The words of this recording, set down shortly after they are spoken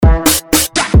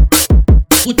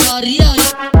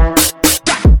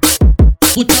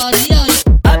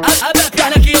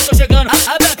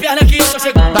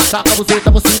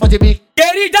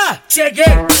cheguei,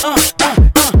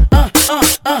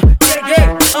 cheguei,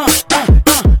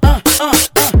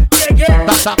 cheguei.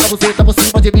 Taca você, tá por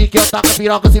cima de mim que eu taco a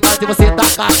piroca em cima de você,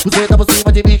 taca. Você tá por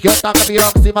cima de mim que eu taco a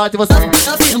piroca em cima de você.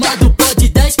 Na firma do Pod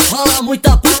 10 rola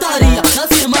muita putaria. Na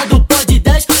firma do Pod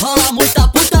 10 rola muita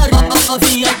putaria.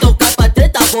 Novinha tocar pra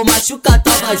treta, vou machucar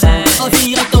tua vagina.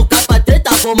 Novinha tocar pra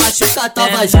treta, vou machucar tua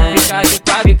vagina. Fica de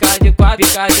quatro, fica de quatro,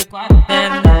 fica de quatro.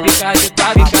 Fica de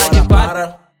quatro, fica de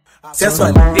quatro.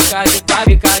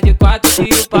 Fica de quatro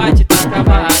e o pate tá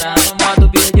cavara. No modo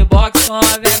beatbox com a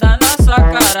venda na sua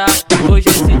cara. Hoje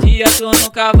esse dia tu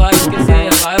nunca vai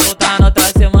esquecer. Vai voltar na outra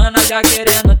semana já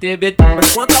querendo TBT.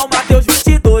 Mas quanto ao Matheus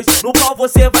 22, no qual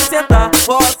você vai sentar.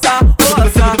 Roça,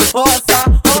 roça, roça,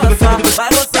 roça. Vai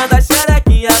roçando a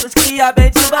xerequinha, nos cria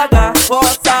bem devagar.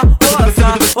 Roça,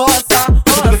 roça, roça,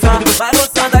 roça. Vai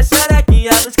roçando a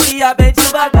xerequinha, nos cria bem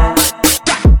devagar.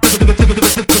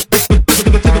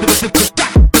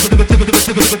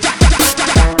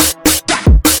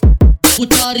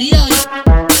 Putaria aí,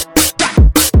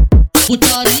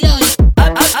 putaria aí.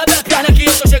 Abre a perna que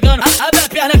eu tô chegando, abre a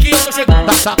perna que eu tô chegando.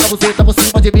 Taca você, tá por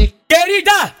cima de mim.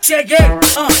 Querida, cheguei,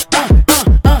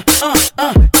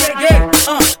 cheguei,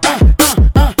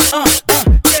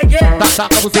 cheguei.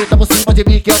 Taca você, tá por cima de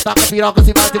mim que eu taco a piroca em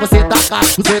cima de você, taca.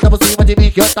 Você tá por cima de mim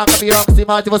que eu taco a piroca em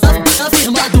cima de você. Na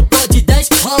firma do Pod 10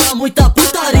 rola muita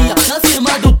putaria. Na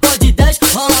firma do Pod 10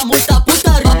 rola muita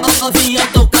putaria. Novinha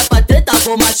tocar pra treta,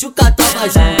 vou machucar tua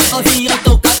vagina. Novinha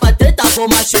tocar pra treta, vou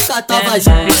machucar tua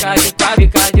vagina. Fica de quatro,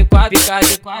 fica de quatro, fica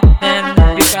de quatro.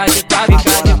 Fica de quatro,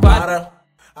 fica de quatro.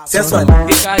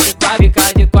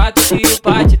 Fica de quatro e o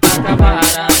pate tá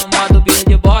cavara. No modo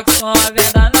beatbox com a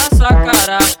venda na sua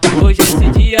cara. Hoje esse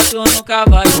dia tu nunca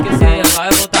vai esquecer. Vai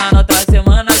voltar na outra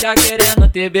semana já querendo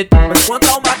TBT. Mas quanto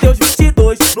ao Matheus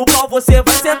 22, no qual você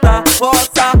vai sentar.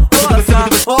 Roça, roça,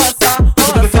 roça,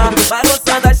 roça. Vai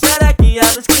roçando a xerequinha,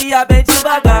 nos cria bem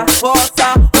devagar. Roça,